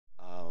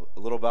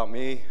little about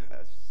me.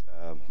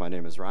 My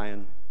name is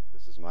Ryan.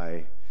 This is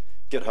my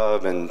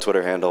GitHub and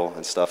Twitter handle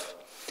and stuff.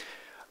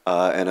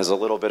 And as a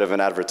little bit of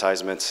an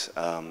advertisement,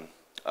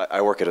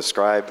 I work at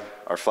Ascribe.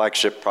 Our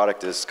flagship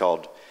product is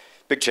called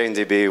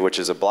BigChainDB, which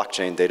is a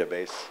blockchain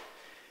database.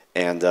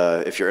 And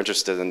if you're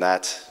interested in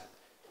that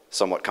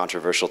somewhat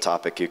controversial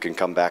topic, you can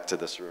come back to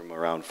this room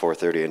around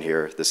 4:30 and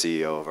hear the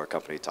CEO of our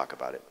company talk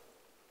about it.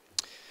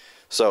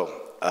 So,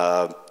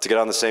 to get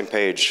on the same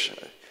page,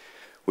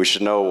 we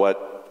should know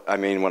what I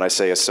mean when I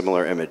say a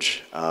similar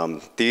image.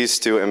 These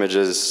two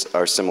images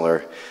are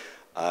similar.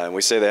 And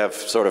we say they have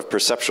sort of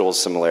perceptual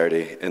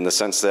similarity in the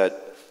sense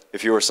that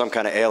if you were some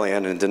kind of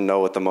alien and didn't know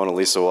what the Mona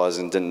Lisa was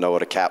and didn't know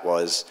what a cat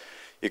was,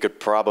 you could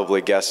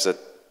probably guess that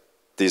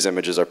these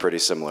images are pretty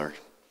similar.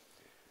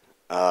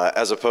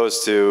 As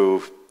opposed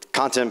to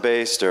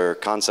content-based or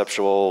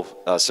conceptual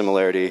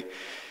similarity,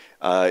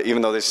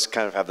 even though these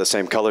kind of have the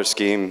same color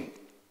scheme,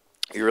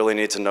 you really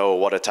need to know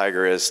what a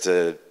tiger is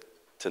to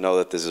know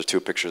that these are two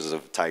pictures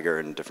of a tiger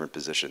in different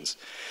positions.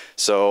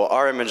 So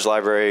our image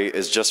library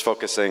is just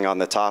focusing on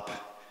the top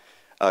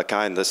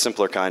kind, the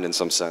simpler kind in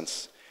some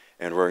sense,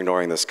 and we're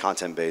ignoring this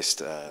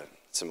content-based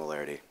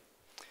similarity.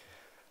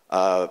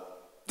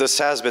 This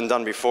has been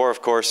done before,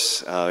 of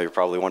course. You're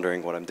probably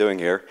wondering what I'm doing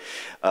here.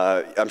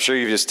 I'm sure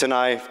you've used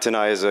TinEye.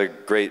 TinEye is a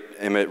great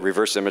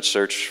reverse image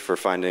search for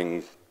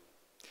finding,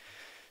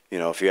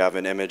 if you have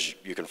an image,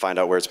 you can find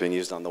out where it's being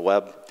used on the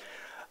web.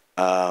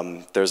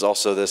 There's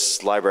also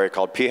this library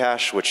called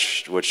phash,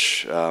 which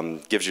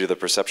gives you the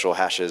perceptual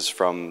hashes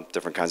from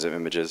different kinds of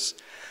images.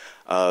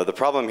 The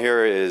problem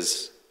here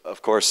is,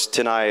 of course,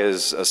 TinEye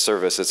is a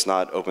service. It's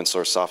not open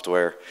source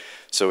software,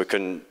 so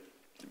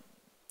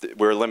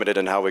we're limited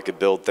in how we could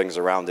build things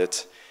around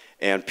it.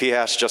 And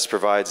phash just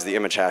provides the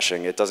image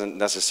hashing. It doesn't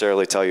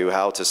necessarily tell you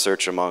how to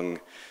search among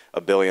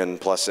 1 billion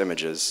plus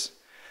images.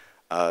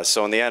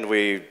 So in the end,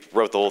 we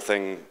wrote the whole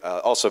thing.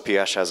 Also,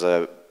 phash has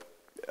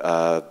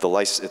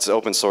it's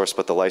open source,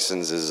 but the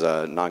license is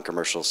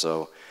non-commercial,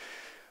 so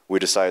we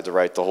decided to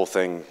write the whole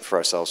thing for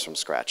ourselves from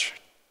scratch.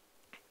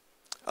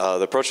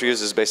 The approach we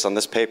use is based on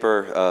this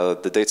paper.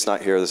 The date's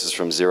not here. This is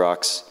from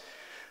Xerox,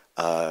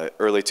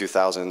 early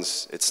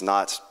 2000s. It's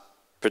not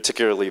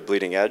particularly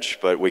bleeding edge,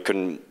 but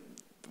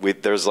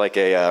there's like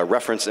a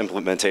reference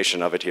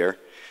implementation of it here,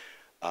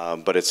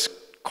 but it's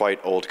quite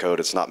old code.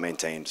 It's not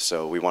maintained,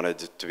 so we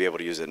wanted to be able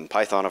to use it in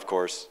Python, of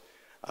course.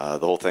 The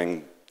whole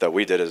thing that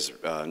we did is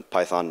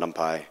Python,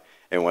 NumPy,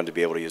 and we wanted to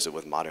be able to use it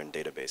with modern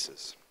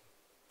databases.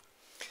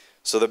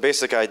 So the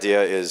basic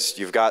idea is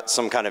you've got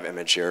some kind of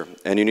image here,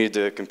 and you need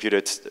to compute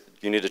it.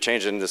 You need to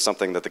change it into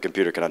something that the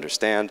computer can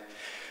understand,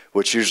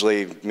 which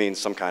usually means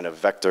some kind of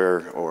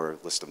vector or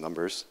list of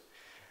numbers.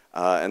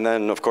 And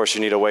then, of course,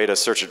 you need a way to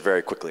search it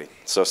very quickly.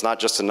 So it's not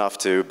just enough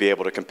to be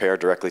able to compare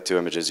directly to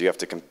images. You have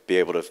to be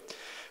able to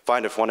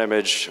find if one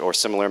image or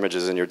similar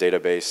images in your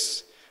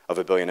database of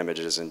 1 billion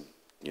images in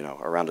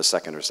around a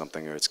second or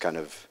something, or it's kind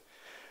of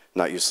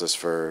not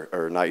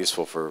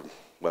useful for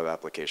web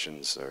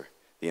applications or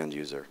the end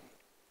user.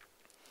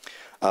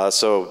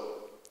 So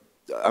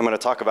I'm going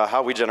to talk about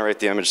how we generate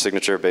the image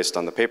signature based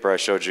on the paper I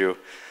showed you.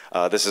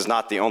 This is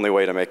not the only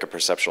way to make a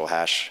perceptual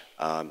hash.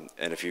 And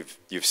if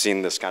you've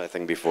seen this kind of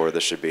thing before,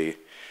 this should be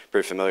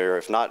pretty familiar.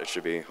 If not, it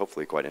should be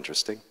hopefully quite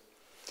interesting.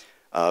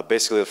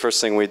 Basically, the first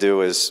thing we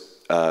do is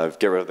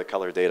get rid of the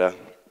color data,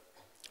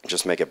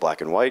 just make it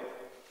black and white.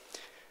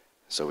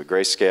 So we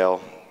grayscale.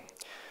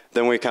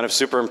 Then we kind of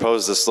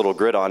superimpose this little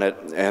grid on it,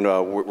 and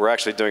we're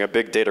actually doing a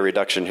big data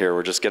reduction here.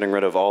 We're just getting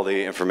rid of all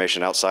the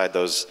information outside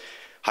those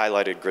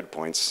highlighted grid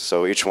points.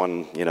 So each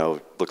one,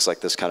 looks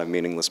like this kind of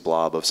meaningless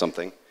blob of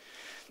something.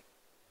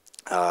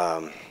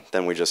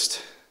 Then we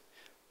just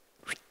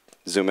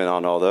zoom in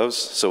on all those.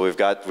 So we've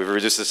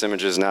reduced this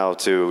images now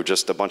to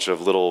just a bunch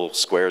of little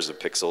squares of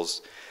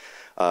pixels.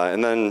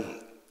 And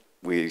then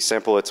we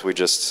sample it.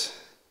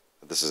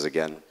 This is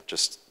again,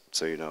 just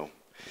so you know,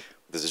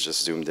 this is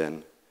just zoomed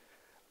in.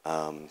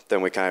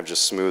 Then we kind of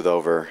just smooth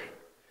over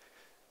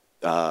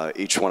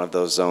each one of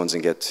those zones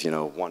and get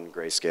one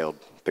grayscaled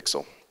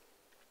pixel.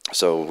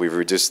 So we've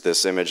reduced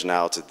this image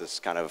now to this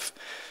kind of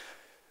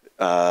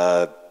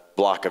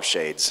block of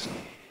shades.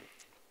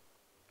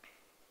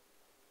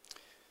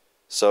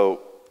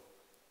 So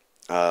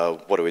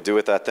what do we do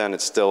with that then?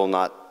 It's still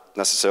not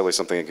necessarily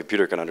something a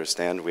computer can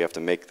understand. We have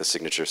to make the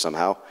signature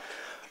somehow.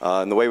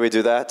 And the way we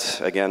do that,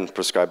 again,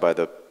 prescribed by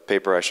the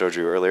paper I showed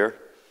you earlier,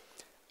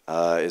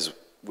 is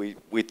we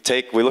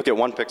look at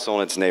one pixel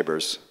and its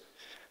neighbors,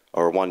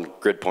 or one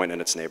grid point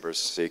and its neighbors.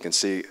 So you can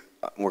see,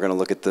 we're going to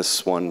look at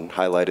this one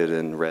highlighted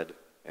in red,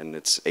 and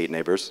it's 8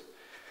 neighbors.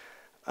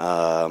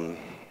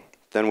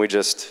 Then we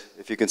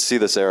if you can see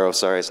this arrow,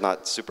 sorry, it's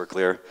not super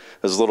clear.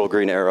 There's a little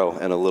green arrow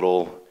and a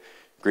little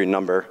green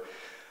number.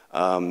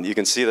 You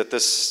can see that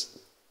this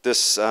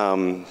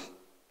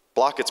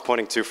block it's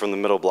pointing to from the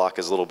middle block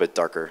is a little bit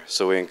darker.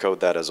 So we encode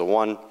that as a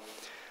 1.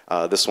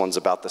 This one's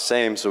about the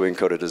same, so we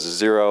encode it as a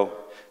 0.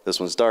 This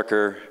one's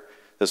darker,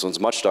 this one's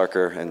much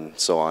darker, and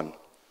so on.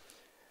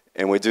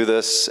 And we do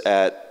this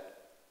at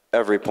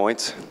every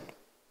point.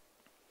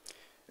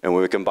 And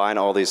when we combine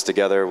all these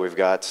together, we've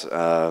got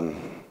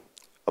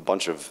a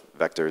bunch of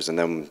vectors, and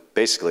then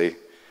basically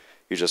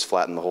you just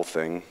flatten the whole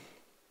thing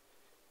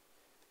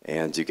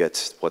and you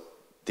get what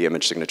the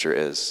image signature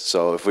is.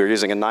 So if we're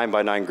using a 9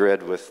 by 9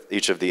 grid with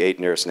each of the 8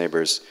 nearest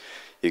neighbors,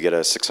 you get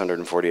a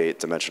 648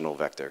 dimensional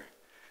vector.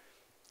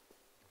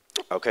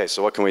 Okay,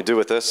 so what can we do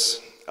with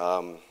this?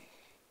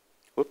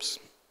 Whoops.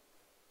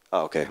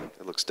 Oh, okay,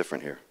 it looks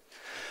different here.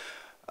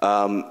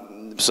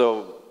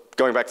 So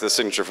going back to the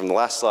signature from the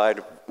last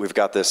slide, we've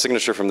got the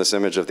signature from this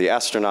image of the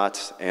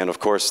astronaut, and of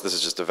course this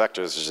is just a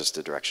vector, this is just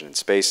a direction in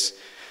space.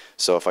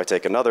 So if I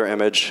take another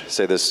image,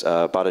 say this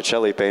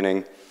Botticelli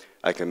painting,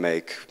 I can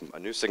make a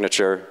new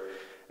signature,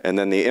 and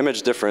then the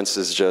image difference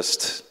is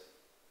just,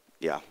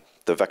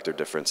 the vector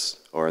difference,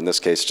 or in this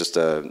case, just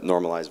a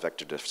normalized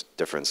vector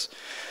difference.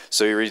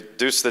 So you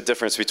reduce the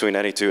difference between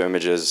any two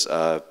images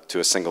to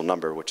a single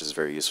number, which is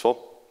very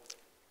useful.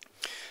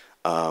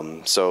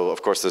 So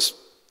of course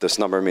this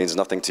number means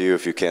nothing to you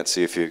if you can't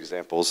see a few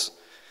examples.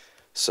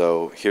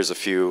 So here's a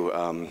few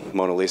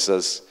Mona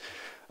Lisas.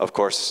 Of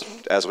course,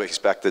 as we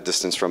expect, the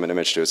distance from an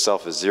image to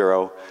itself is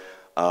 0.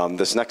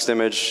 This next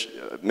image,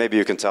 maybe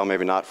you can tell,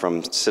 maybe not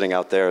from sitting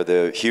out there,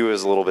 the hue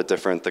is a little bit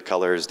different, the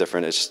color is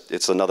different.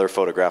 It's another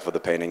photograph of the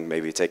painting,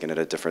 maybe taken at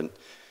a different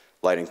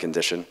lighting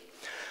condition.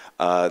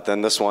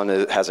 Then this one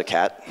has a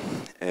cat,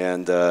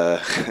 and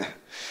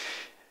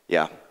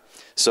yeah.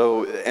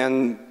 So,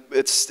 and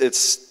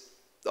it's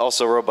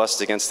also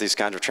robust against these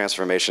kinds of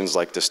transformations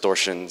like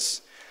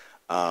distortions,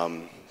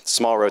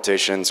 small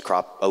rotations,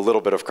 a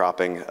little bit of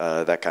cropping,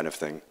 that kind of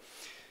thing.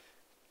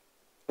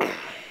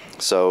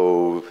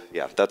 So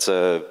yeah, that's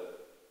a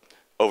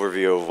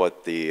overview of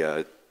what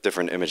the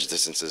different image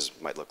distances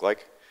might look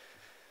like.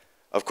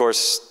 Of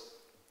course,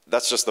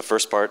 that's just the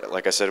first part.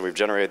 Like I said, we've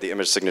generated the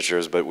image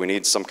signatures, but we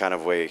need some kind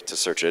of way to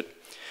search it.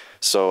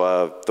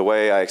 So the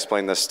way I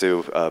explained this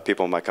to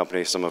people in my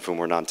company, some of whom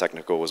were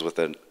non-technical, was with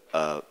an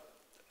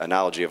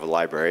analogy of a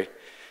library.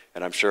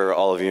 And I'm sure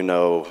all of you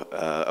know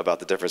about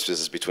the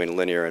differences between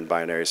linear and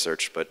binary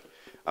search, but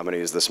I'm going to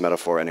use this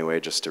metaphor anyway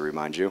just to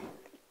remind you.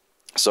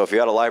 So if you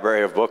had a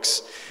library of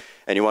books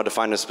and you wanted to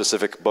find a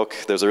specific book,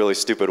 there's a really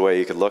stupid way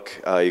you could look.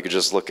 You could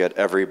just look at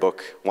every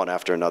book one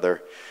after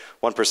another,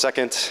 1 per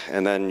second,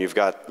 and then you've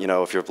got,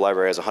 if your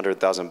library has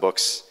 100,000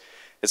 books,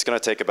 it's going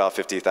to take about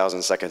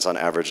 50,000 seconds on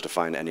average to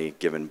find any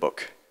given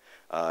book,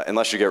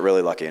 unless you get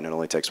really lucky and it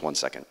only takes 1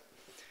 second.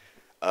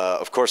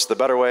 Of course, the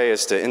better way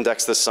is to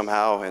index this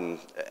somehow, and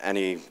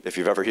if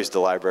you've ever used a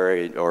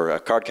library or a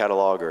card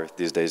catalog, or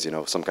these days,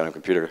 some kind of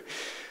computer,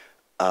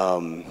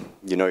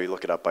 you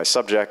look it up by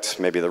subject,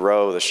 maybe the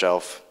row, the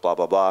shelf, blah,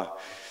 blah, blah.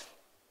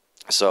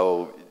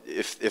 So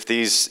if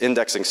these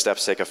indexing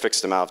steps take a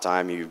fixed amount of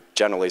time, you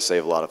generally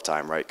save a lot of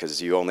time, right?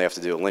 Because you only have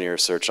to do a linear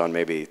search on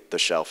maybe the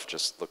shelf,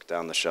 just look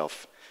down the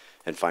shelf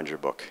and find your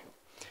book.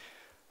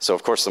 So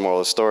of course, the moral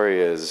of the story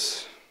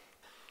is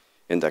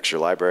index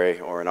your library,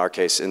 or in our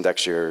case,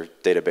 index your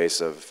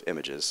database of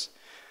images.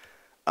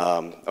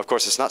 Of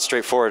course, it's not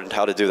straightforward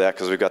how to do that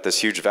because we've got this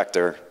huge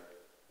vector,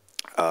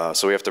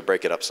 so we have to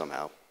break it up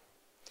somehow.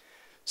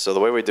 So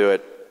the way we do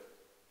it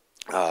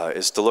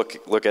is to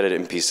look at it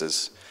in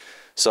pieces.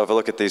 So if I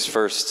look at these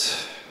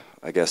first,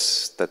 I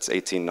guess that's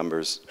 18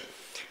 numbers.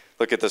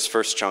 Look at this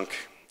first chunk.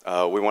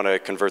 We want to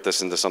convert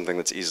this into something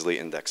that's easily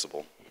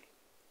indexable.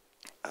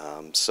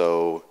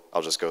 So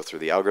I'll just go through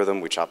the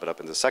algorithm. We chop it up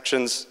into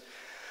sections.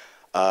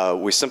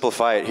 We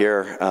simplify it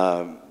here.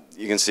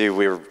 You can see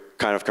we're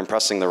kind of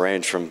compressing the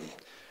range from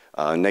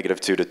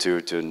 -2 to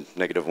 2 to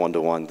 -1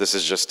 to 1. This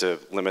is just to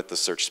limit the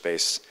search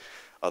space.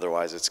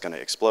 Otherwise, it's going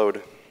to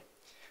explode.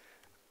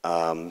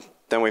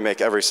 Then we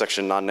make every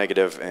section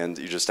non-negative, and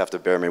you just have to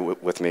bear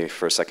with me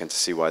for a second to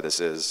see why this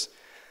is.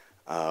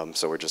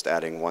 So we're just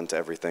adding 1 to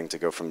everything to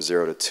go from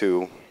 0 to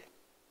 2.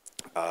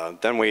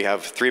 Then we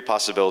have 3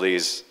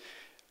 possibilities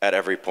at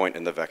every point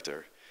in the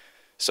vector.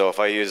 So if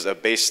I use a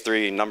base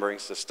 3 numbering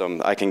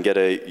system, I can get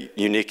a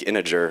unique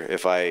integer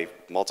if I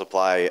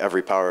multiply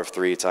every power of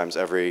 3 times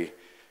every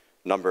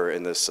number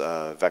in this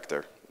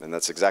vector. And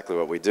that's exactly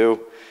what we do.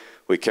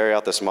 We carry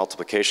out this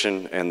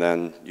multiplication, and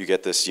then you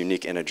get this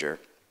unique integer.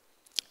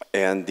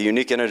 And the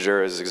unique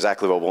integer is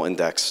exactly what we'll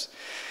index.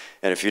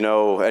 And if you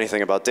know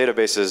anything about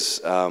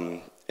databases,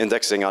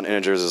 indexing on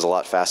integers is a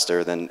lot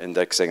faster than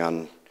indexing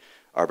on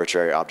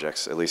arbitrary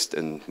objects, at least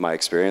in my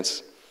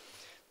experience.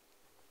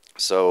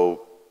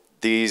 So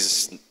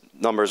these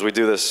numbers, we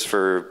do this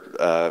for,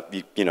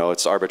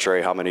 it's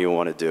arbitrary how many you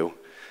want to do.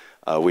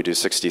 We do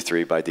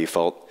 63 by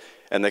default.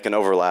 And they can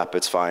overlap,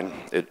 it's fine.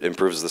 It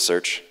improves the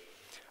search.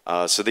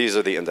 So these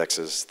are the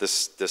indexes.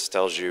 This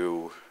tells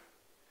you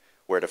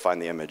where to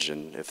find the image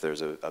and if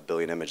there's a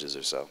billion images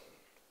or so.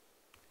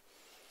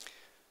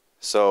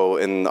 So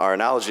in our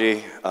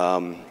analogy,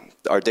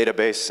 our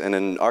database, and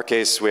in our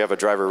case, we have a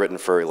driver written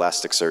for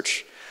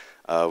Elasticsearch.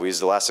 We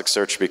used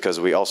Elasticsearch because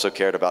we also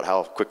cared about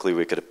how quickly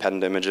we could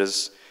append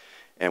images.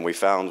 And we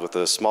found with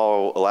the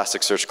small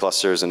Elasticsearch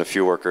clusters and a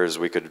few workers,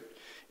 we could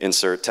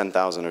insert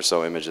 10,000 or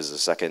so images a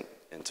second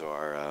into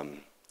our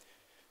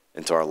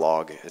into our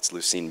log. It's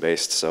leucine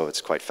based, so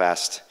it's quite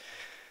fast.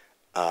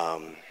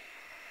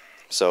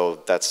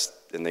 So that's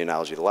in the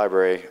analogy of the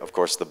library. Of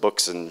course, the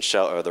books and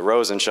the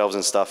rows and shelves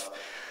and stuff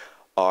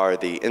are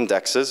the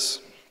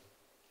indexes,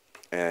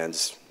 and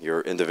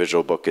your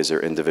individual book is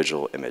your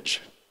individual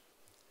image.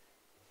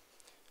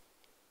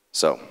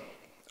 So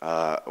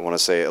I want to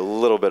say a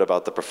little bit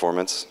about the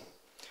performance.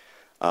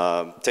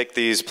 Take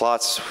these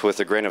plots with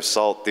a grain of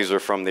salt. These are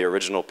from the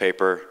original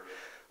paper.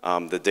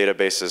 The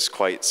database is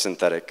quite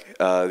synthetic.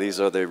 These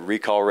are the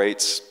recall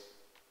rates,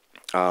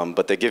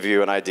 but they give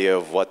you an idea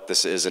of what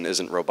this is and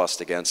isn't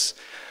robust against.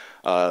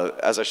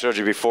 As I showed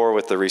you before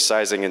with the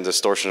resizing and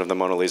distortion of the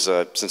Mona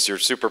Lisa, since you're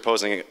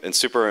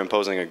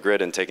superimposing a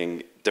grid and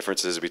taking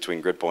differences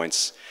between grid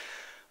points,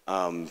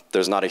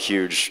 there's not a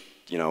huge,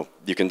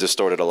 you can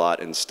distort it a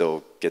lot and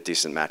still get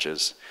decent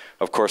matches.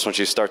 Of course, once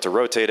you start to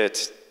rotate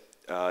it,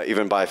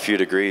 even by a few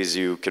degrees,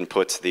 you can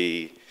put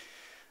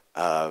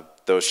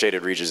those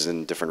shaded regions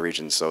in different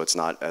regions, so it's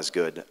not as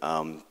good.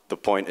 The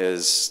point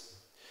is,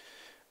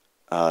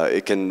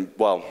 the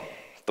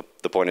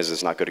point is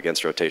it's not good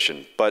against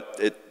rotation, but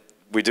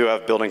we do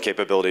have built-in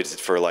capabilities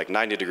for like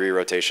 90-degree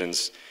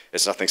rotations.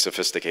 It's nothing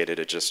sophisticated,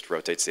 it just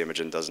rotates the image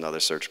and does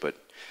another search, but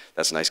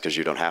that's nice because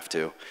you don't have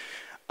to.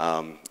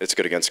 It's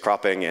good against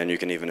cropping, and you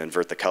can even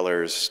invert the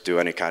colors, do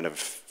any kind of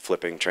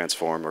flipping,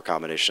 transform, or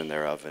combination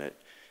thereof, and it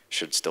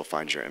should still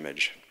find your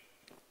image.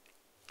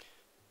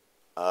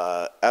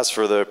 As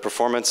for the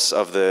performance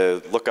of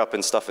the lookup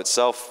and stuff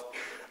itself,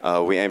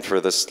 we aim for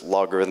this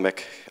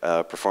logarithmic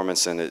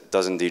performance, and it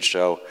does indeed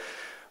show.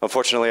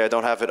 Unfortunately, I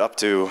don't have it up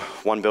to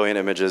 1 billion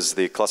images.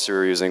 The cluster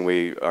we're using,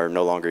 we are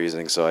no longer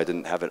using, so I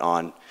didn't have it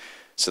on.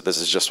 So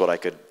this is just what I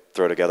could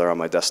throw together on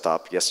my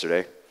desktop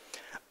yesterday.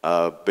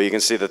 But you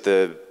can see that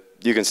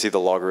the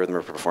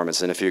logarithmic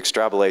performance, and if you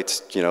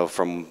extrapolate,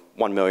 from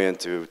 1 million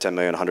to 10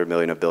 million, 100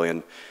 million, a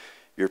billion,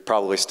 you're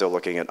probably still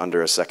looking at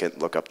under a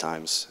second lookup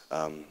times.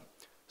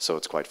 So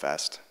it's quite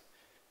fast.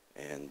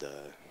 And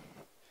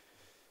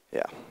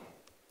yeah.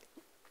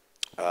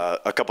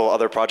 A couple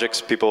other projects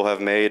people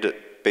have made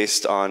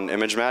based on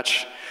image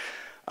match.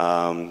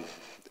 One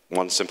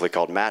simply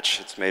called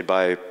Match. It's made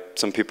by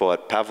some people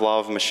at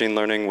Pavlov Machine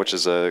Learning, which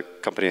is a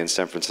company in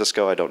San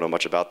Francisco. I don't know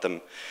much about them.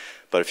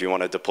 But if you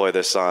want to deploy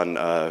this on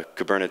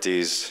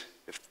Kubernetes,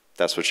 if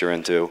that's what you're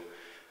into,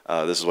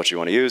 this is what you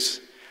want to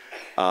use.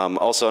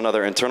 Also,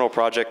 another internal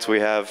project we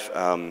have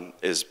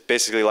is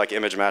basically like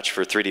image match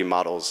for 3D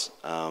models.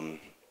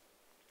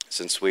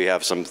 Since we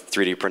have some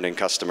 3D printing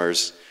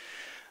customers,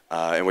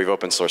 and we've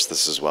open sourced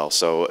this as well.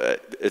 So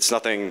it's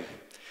nothing,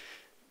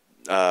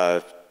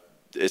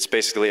 it's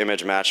basically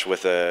image match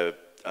with a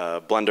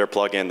Blender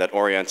plugin that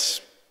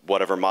orients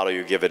whatever model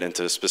you give it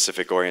into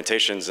specific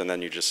orientations, and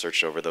then you just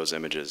search over those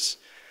images,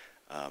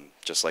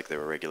 just like they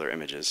were regular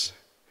images.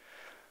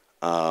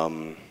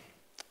 One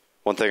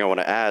thing I want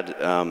to add,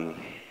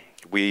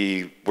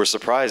 we were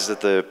surprised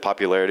at the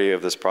popularity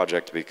of this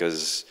project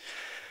because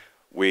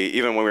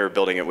even when we were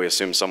building it, we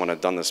assumed someone had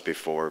done this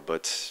before,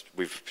 but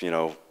we've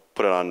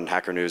put it on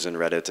Hacker News and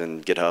Reddit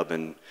and GitHub,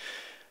 and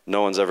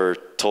no one's ever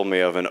told me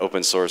of an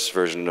open source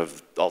version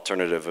of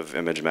alternative of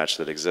image match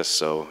that exists.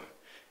 So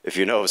if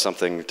you know of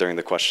something during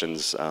the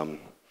questions,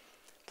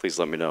 please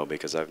let me know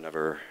because I've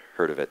never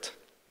heard of it.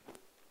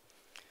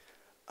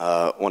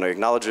 I want to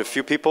acknowledge a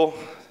few people,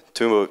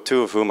 two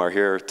of whom are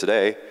here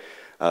today.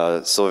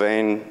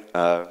 Sylvain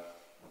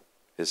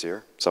is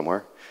here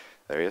somewhere.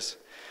 There he is.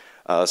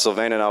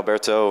 Sylvain and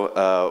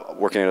Alberto,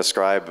 working at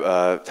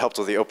Ascribe, helped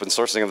with the open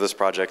sourcing of this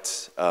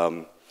project.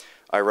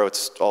 I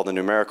wrote all the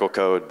numerical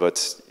code,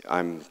 but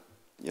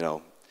you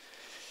know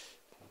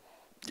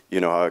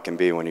how it can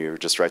be when you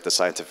just write the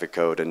scientific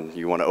code and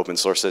you want to open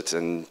source it,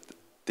 and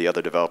the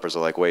other developers are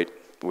like, wait,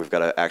 we've got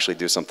to actually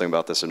do something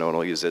about this or no one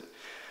will use it.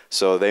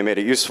 So they made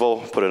it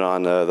useful, put it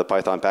on the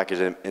Python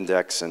package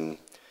index, and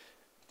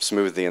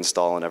smoothed the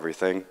install and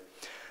everything.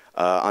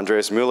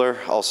 Andreas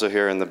Müller, also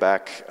here in the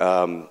back,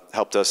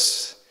 helped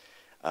us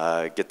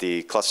get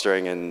the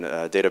clustering and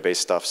database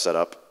stuff set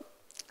up.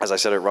 As I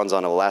said, it runs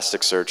on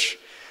Elasticsearch,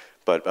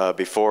 but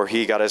before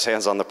he got his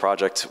hands on the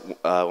project,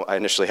 I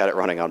initially had it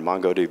running on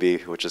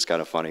MongoDB, which is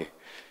kind of funny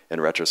in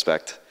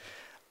retrospect.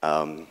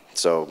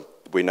 So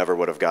we never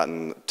would have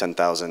gotten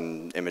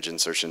 10,000 image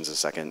insertions a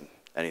second,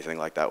 anything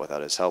like that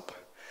without his help.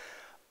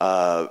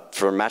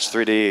 For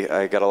Match3D,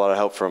 I got a lot of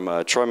help from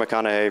Troy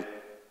McConaughey,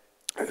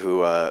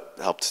 who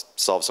helped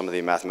solve some of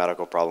the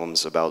mathematical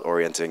problems about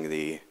orienting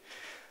the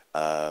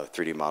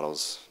 3D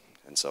models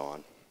and so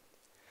on.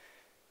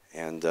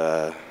 And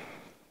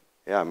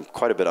yeah, I'm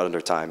quite a bit under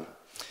time.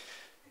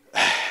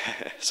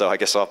 So I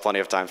guess I'll have plenty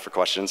of time for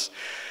questions.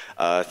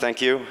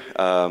 Thank you.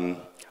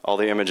 All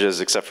the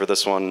images except for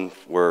this one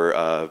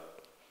were,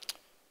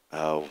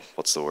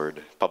 what's the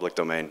word? Public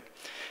domain.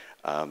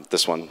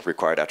 This one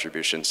required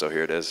attribution, so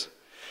here it is.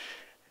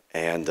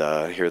 And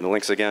here are the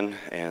links again,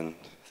 and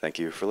thank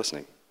you for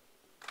listening.